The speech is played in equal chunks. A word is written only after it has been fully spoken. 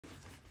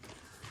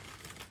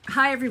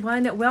Hi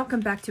everyone,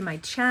 welcome back to my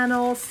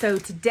channel. So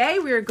today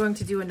we are going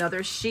to do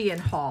another SHEIN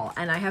haul,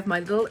 and I have my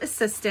little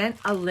assistant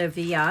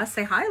Olivia.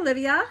 Say hi,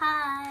 Olivia.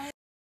 Hi.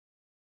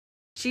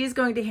 She's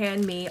going to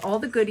hand me all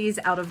the goodies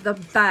out of the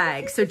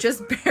bag, so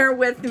just bear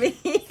with me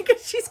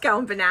because she's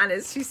going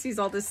bananas. She sees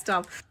all this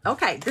stuff.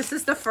 Okay, this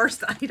is the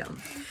first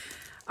item.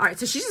 All right,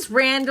 so she's just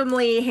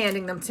randomly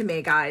handing them to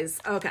me, guys.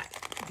 Okay,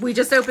 we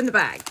just opened the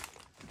bag.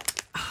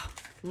 Oh,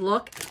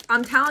 look,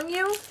 I'm telling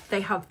you,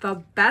 they have the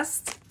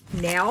best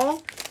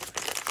nail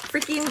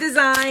freaking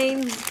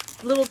design,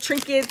 little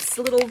trinkets,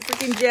 little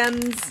freaking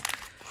gems.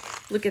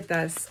 Look at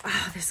this.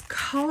 Oh, this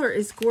color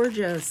is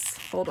gorgeous.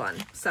 Hold on.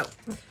 So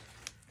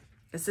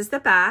this is the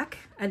back,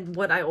 and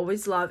what I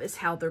always love is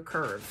how they're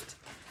curved.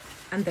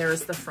 And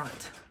there's the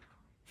front.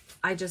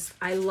 I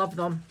love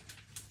them.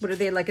 What are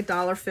they, like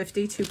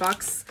 $1.50,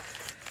 $2?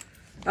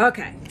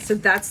 Okay, so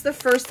that's the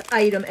first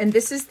item, and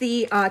this is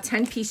the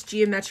 10-piece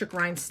Geometric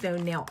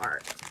Rhinestone nail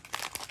art.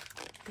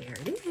 There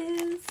it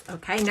is.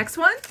 Okay, next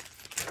one.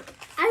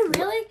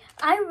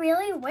 I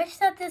really wish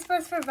that this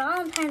was for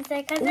Valentine's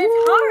Day because it's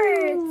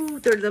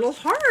hearts. They're little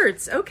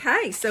hearts.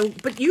 Okay, so,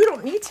 but you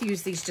don't need to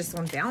use these just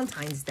on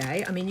Valentine's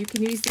Day. I mean, you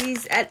can use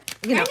these at,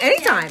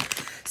 anytime.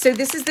 So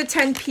this is the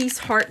 10-piece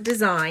heart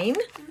design.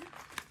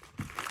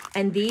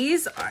 And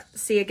these are,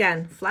 see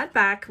again, flat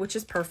back, which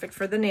is perfect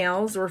for the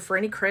nails or for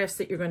any crafts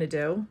that you're going to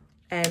do.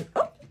 And,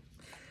 oh,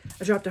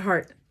 I dropped a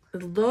heart.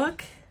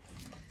 Look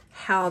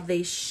how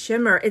they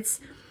shimmer. It's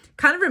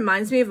kind of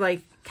reminds me of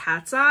like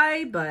cat's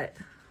eye, but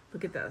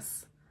look at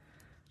this.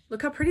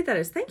 Look how pretty that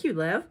is. Thank you,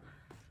 Liv.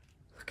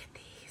 Look at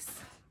these.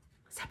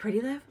 Is that pretty,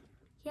 Liv?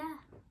 Yeah,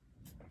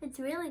 it's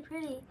really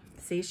pretty.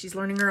 See, she's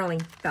learning early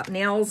about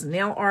nails,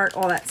 nail art,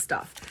 all that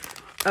stuff.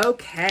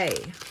 Okay,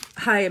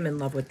 I am in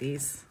love with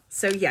these.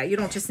 So yeah, you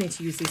don't just need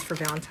to use these for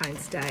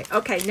Valentine's Day.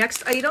 Okay,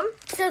 next item.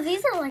 So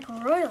these are like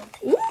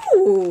royalty.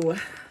 Ooh. Oh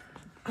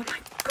my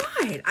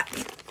God.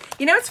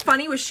 You know, it's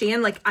funny with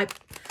SHEIN, like I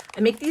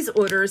make these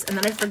orders and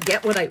then I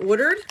forget what I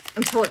ordered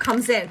until it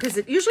comes in because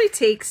it usually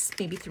takes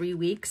maybe 3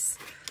 weeks.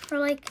 Or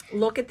like,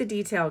 look at the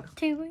detail.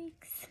 2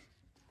 weeks.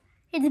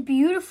 It's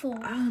beautiful.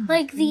 Oh,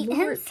 like the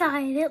Lord.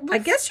 inside, it looks, I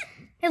guess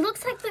it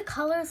looks like the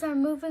colors are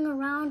moving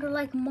around or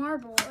like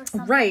marble or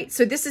something. Right.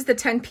 So this is the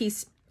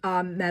 10-piece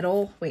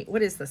metal. Wait,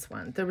 what is this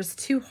one? There was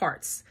 2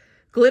 hearts.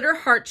 Glitter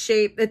heart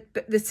shape.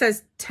 It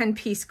says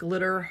 10-piece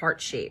glitter heart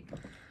shape.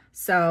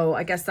 So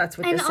I guess that's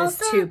what this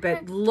is too.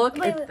 But look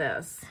at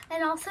this.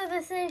 And also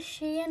this is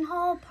SHEIN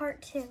Haul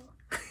Part 2.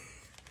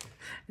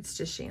 It's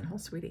just SHEIN Haul,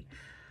 sweetie.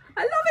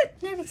 I love it.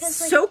 Yeah, because,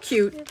 so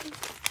cute.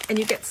 And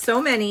you get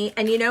so many.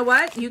 And you know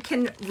what? You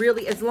can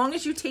really, as long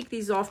as you take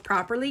these off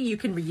properly, you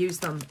can reuse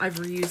them. I've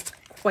reused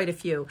quite a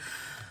few.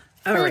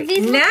 All right.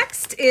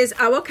 Next is,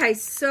 oh, okay.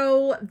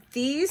 So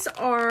these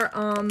are,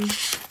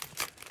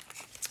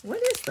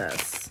 what is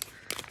this?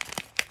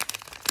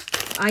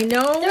 I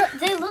know.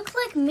 They look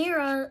like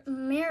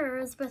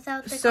mirrors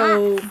without the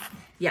glass.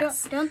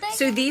 Yes. Don't they?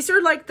 So these are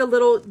like the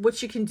little,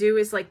 what you can do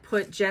is like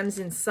put gems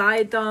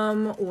inside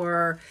them,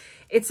 or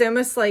it's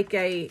almost like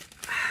a,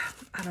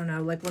 I don't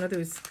know, like one of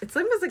those, it's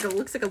almost like, it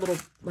looks like a little,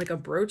 like a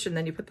brooch, and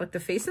then you put like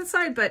the face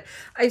inside. But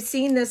I've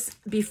seen this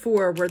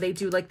before where they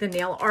do like the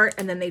nail art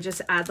and then they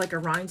just add like a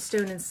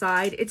rhinestone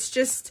inside. It's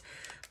just,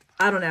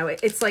 I don't know.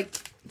 It's like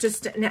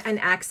just an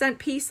accent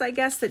piece, I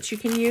guess, that you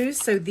can use.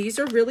 So these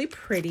are really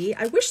pretty.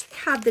 I wish they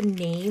had the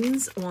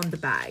names on the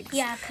bags.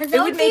 Yeah, because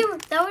that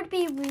would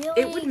be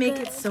really It would make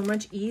it so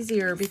much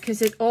easier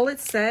because all it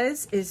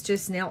says is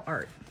just nail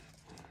art.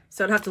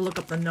 So I'd have to look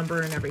up the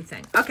number and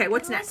everything. Okay,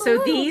 what's next? So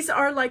these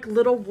are like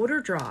little water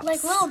drops.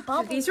 Like little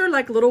bubbles. These are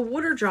like little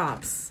water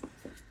drops.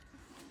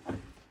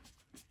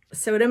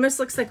 So it almost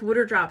looks like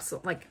water drops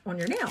like on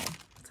your nail.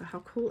 So how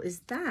cool is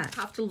that?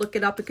 I have to look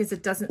it up because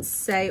it doesn't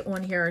say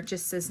on here. It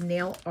just says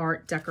nail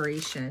art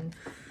decoration.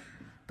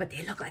 But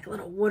they look like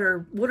little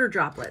water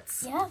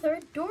droplets. Yeah, they're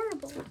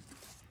adorable.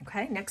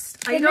 Okay,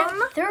 next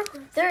item.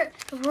 They're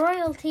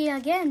royalty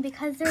again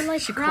because they're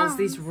like she crowns. calls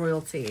these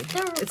royalty. It's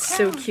crowns.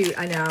 so cute,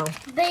 I know.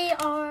 They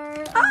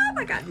are... oh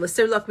my God.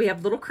 So look, we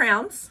have little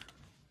crowns.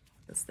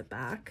 That's the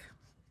back.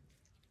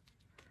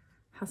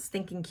 How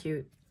stinking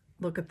cute.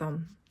 Look at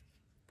them.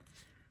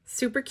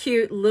 Super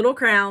cute little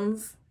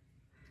crowns.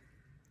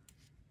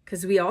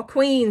 Because we all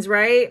queens,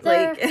 right?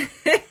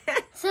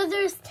 So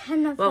there's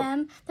 10 of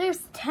them.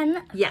 There's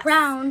 10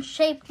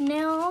 round-shaped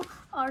nail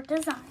art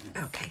designs.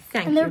 Okay,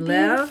 thank you, and they're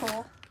Liv.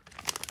 beautiful.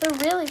 They're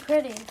really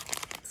pretty.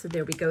 So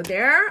there we go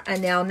there.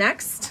 And now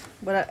next,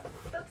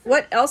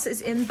 what else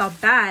is in the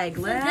bag,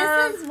 Liv?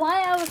 So this is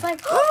why I was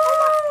like,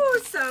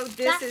 oh, so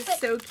this is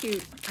so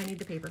cute. I need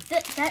the paper.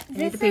 I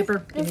need the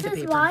paper. This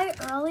is why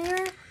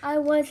earlier I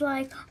was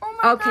like, oh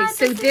my God. Okay,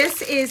 so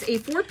this is a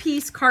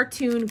 4-piece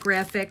cartoon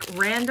graphic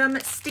random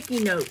sticky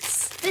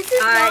notes. This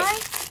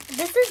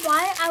is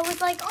why I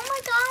was like, oh my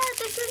God,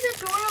 this is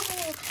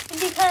adorable.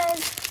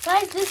 Because,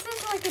 guys, this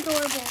is like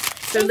adorable.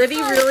 So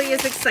Livi really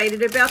is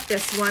excited about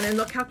this one. And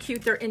look how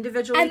cute. They're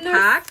individually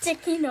packed.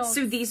 Sticky notes.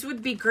 So these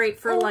would be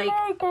great for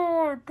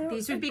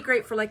these would be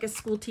great for like a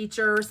school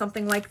teacher or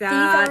something like that.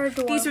 These are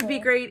adorable. These would be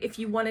great if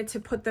you wanted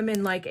to put them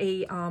in like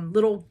a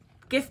little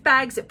gift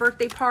bags at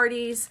birthday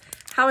parties.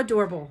 How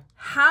adorable.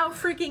 How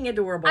freaking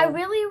adorable. I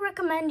really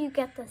recommend you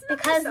get this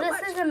because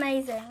this is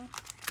amazing.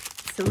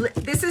 So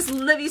this is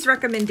Livi's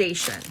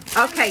recommendation.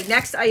 Okay,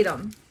 next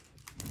item.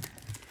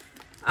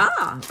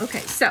 Okay,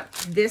 so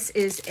this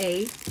is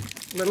a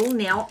little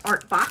nail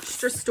art box,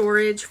 extra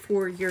storage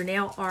for your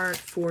nail art,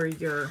 for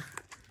your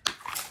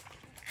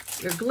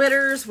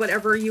glitters,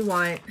 whatever you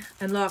want.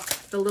 And look,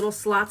 the little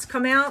slots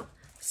come out,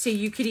 so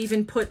you could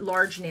even put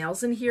large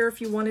nails in here if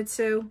you wanted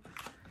to.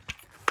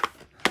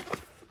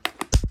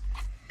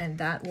 And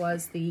that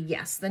was the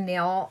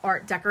nail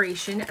art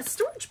decoration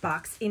storage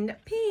box in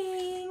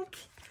pink.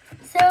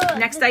 So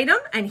next item,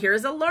 and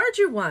here's a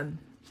larger one.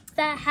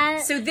 That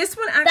has this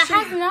one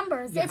actually has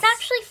numbers. Yes. It's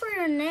actually for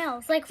your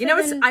nails, like for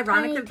it's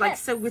ironic. Like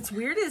what's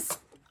weird is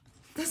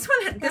this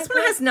one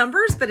has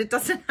numbers, but it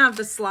doesn't have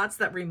the slots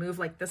that remove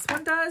like this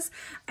one does.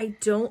 I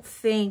don't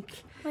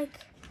think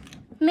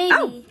maybe.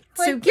 Oh,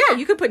 so yeah,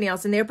 you could put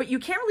nails in there, but you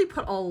can't really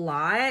put a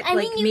lot. I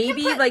mean,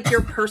 maybe like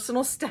your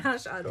personal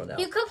stash. I don't know.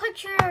 You could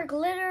put your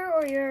glitter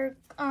or your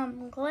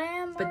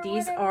glam. But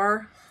these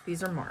are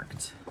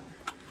marked.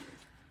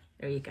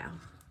 There you go.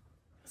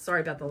 Sorry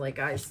about the light,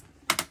 guys.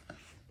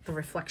 The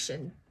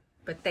reflection,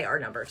 but they are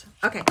numbered.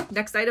 Okay,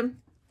 next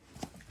item.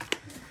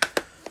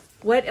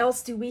 What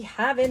else do we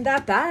have in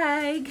that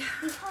bag?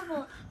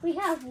 We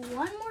have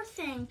one more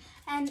thing,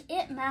 and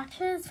it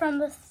matches from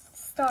the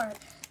start.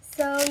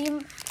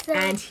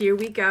 And here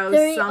we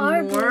go.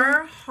 Some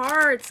more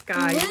hearts,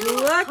 guys.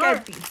 Look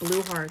at these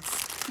blue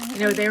hearts. You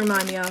know, they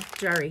remind me of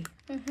Jerry.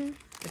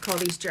 I call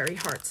these Jerry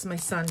hearts. My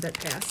son that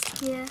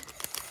passed. Yeah.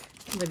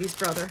 Livi's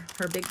brother,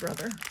 her big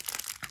brother.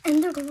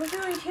 And they're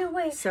literally too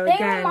wait. So they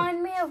again,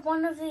 remind me of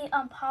one of the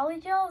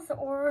polygels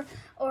or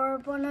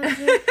one of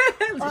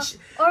the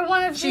or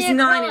one of she's the acrylics.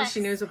 9 and she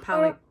knows what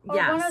poly. Or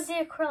one of the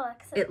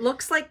acrylics. It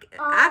looks like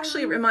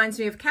actually it reminds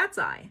me of Cat's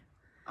Eye.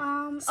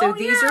 So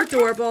these are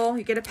adorable.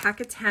 You get a pack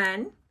of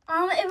 10.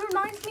 It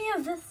reminds me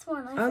of this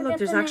one. Look,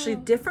 there's actually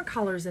different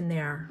colors in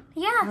there.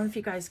 Yeah. I don't know if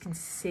you guys can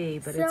see,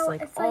 but it's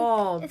like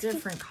all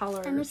different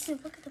colors. And if you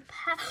look at the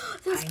pack,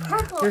 there's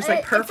purple. There's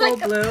like purple,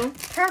 blue,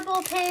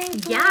 purple,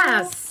 pink, blue.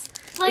 Yes.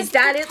 Like, is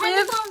that it,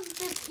 Liv?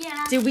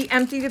 Yeah. Did we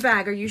empty the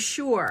bag? Are you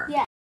sure?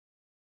 Yeah.